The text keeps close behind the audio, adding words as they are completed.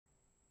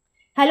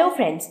Hello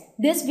friends,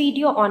 this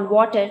video on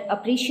water, a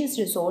precious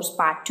resource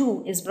part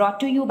 2 is brought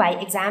to you by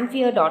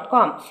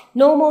examfear.com.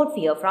 No more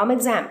fear from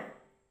exam.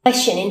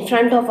 Question in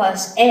front of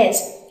us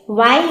is,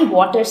 why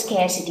water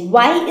scarcity?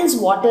 Why is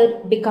water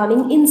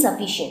becoming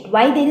insufficient?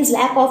 Why there is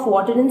lack of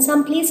water in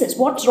some places?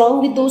 What's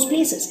wrong with those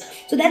places?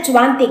 So that's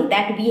one thing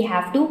that we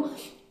have to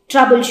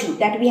troubleshoot,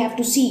 that we have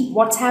to see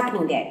what's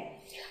happening there.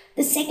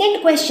 The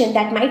second question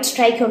that might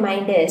strike your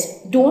mind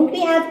is, don't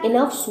we have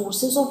enough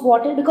sources of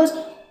water? Because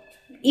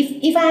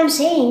if I am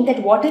saying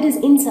that water is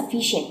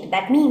insufficient,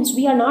 that means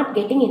we are not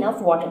getting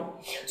enough water.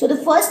 So the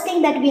first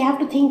thing that we have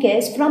to think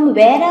is, from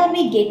where are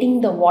we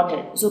getting the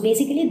water? So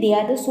basically they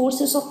are the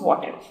sources of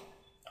water.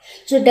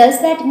 So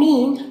does that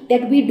mean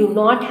that we do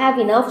not have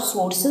enough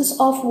sources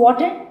of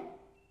water?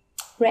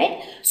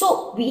 Right?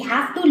 So we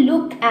have to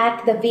look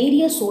at the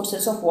various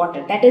sources of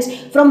water. That is,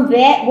 from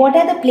where, what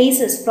are the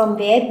places from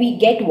where we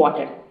get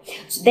water?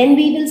 So then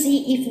we will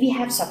see if we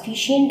have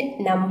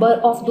sufficient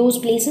number of those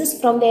places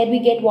from where we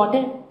get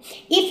water.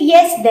 If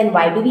yes, then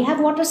why do we have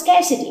water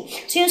scarcity?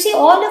 So you see,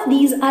 all of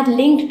these are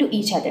linked to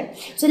each other.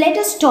 So let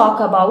us talk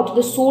about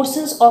the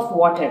sources of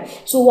water.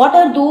 So what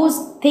are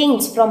those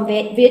things from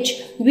which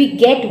we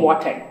get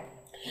water?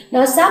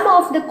 Now, some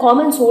of the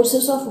common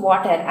sources of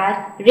water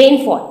are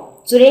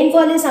rainfall. So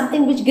rainfall is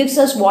something which gives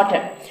us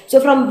water. So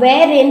from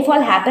where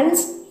rainfall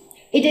happens,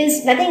 it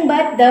is nothing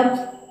but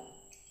the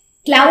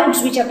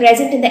clouds which are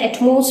present in the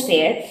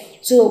atmosphere.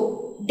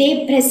 So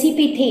they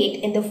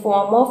precipitate in the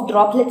form of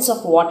droplets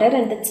of water,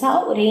 and that's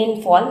how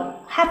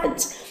rainfall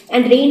happens.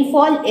 And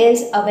rainfall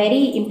is a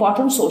very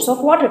important source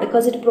of water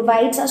because it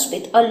provides us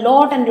with a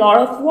lot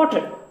of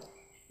water.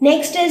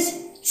 Next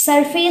is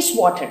surface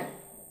water.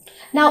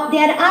 Now,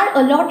 there are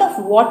a lot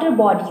of water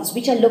bodies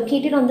which are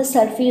located on the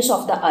surface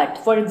of the earth.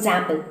 For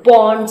example,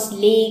 ponds,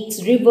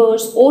 lakes,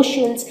 rivers,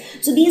 oceans.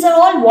 So these are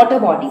all water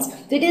bodies.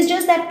 So it is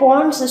just that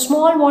ponds are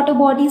small water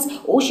bodies,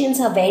 oceans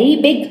are very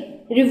big,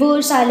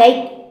 rivers are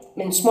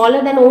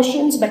smaller than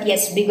oceans, but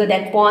yes, bigger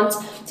than ponds.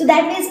 So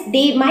that means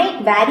they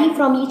might vary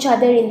from each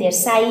other in their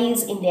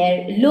size, in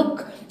their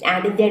look,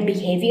 and in their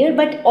behavior,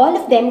 but all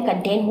of them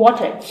contain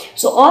water.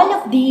 So all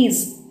of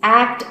these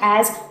act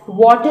as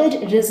water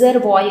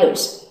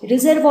reservoirs.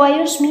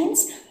 Reservoirs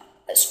means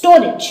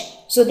storage.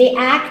 So they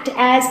act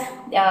as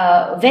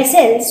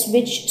vessels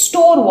which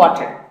store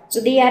water. So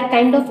they are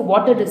kind of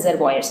water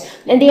reservoirs,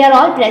 and they are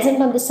all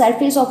present on the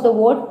surface of the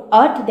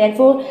earth.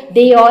 Therefore,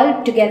 they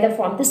all together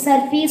form the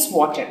surface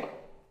water.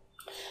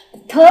 The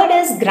third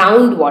is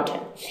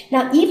groundwater.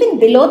 Now, even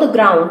below the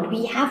ground,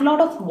 we have a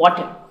lot of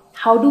water.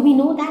 How do we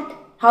know that?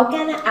 How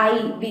can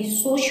I be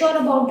so sure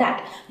about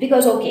that?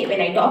 Because, okay, when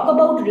I talk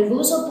about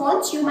rivers or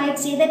ponds, you might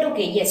say that,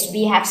 okay, yes,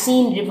 we have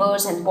seen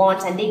rivers and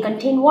ponds and they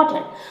contain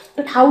water.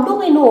 But how do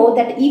we know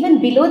that even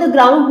below the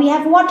ground we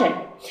have water?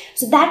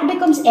 So that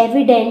becomes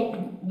evident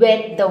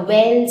with the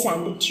wells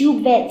and the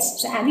tube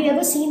wells. So have you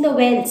ever seen the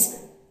wells?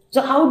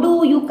 So how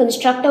do you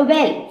construct a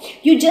well?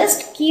 You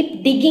just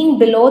keep digging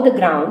below the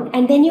ground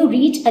and then you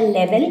reach a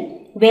level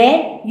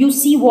where you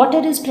see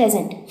water is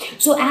present.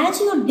 So as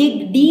you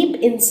dig deep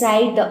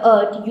inside the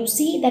earth, you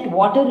see that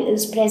water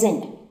is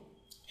present.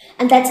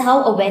 And that's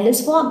how a well is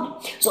formed.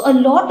 So a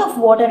lot of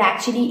water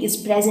actually is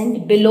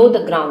present below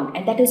the ground,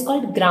 and that is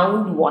called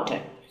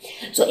groundwater.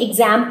 So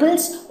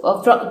examples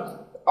of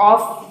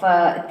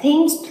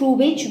things through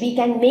which we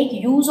can make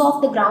use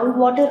of the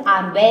groundwater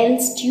are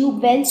wells,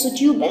 tube wells. So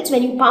tube wells,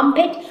 when you pump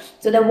it,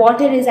 so the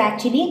water is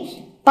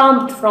actually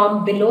pumped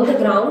from below the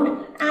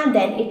ground and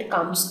then it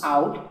comes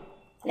out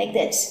like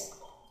this.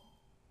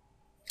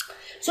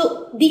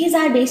 So these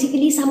are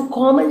basically some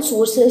common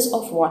sources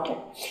of water.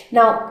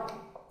 Now,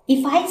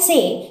 if I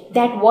say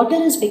that water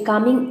is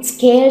becoming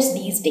scarce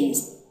these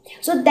days,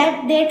 so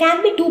that there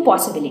can be two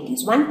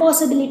possibilities. One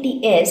possibility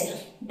is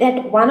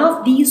that one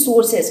of these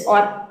sources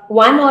or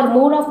one or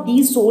more of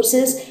these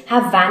sources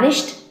have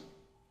vanished,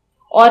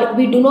 or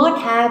we do not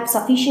have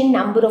sufficient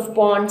number of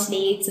ponds,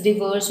 lakes,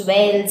 rivers,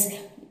 wells,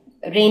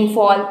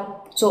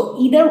 rainfall. So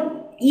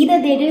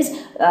either there is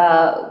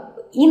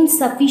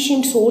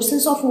insufficient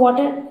sources of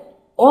water,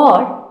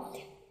 or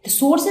the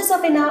sources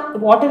of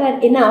water are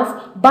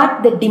enough,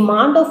 but the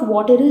demand of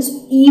water is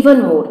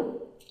even more.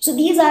 So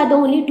these are the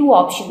only two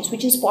options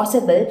which is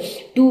possible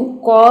to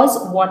cause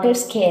water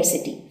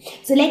scarcity.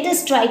 So let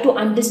us try to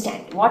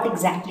understand what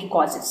exactly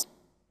causes.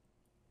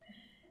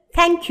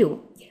 Thank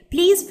you.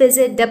 Please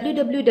visit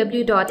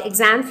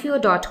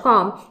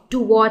www.examfear.com to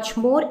watch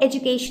more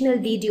educational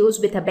videos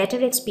with a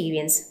better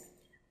experience.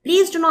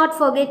 Please do not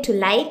forget to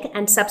like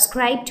and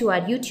subscribe to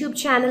our YouTube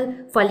channel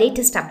for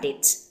latest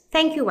updates.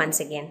 Thank you once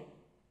again.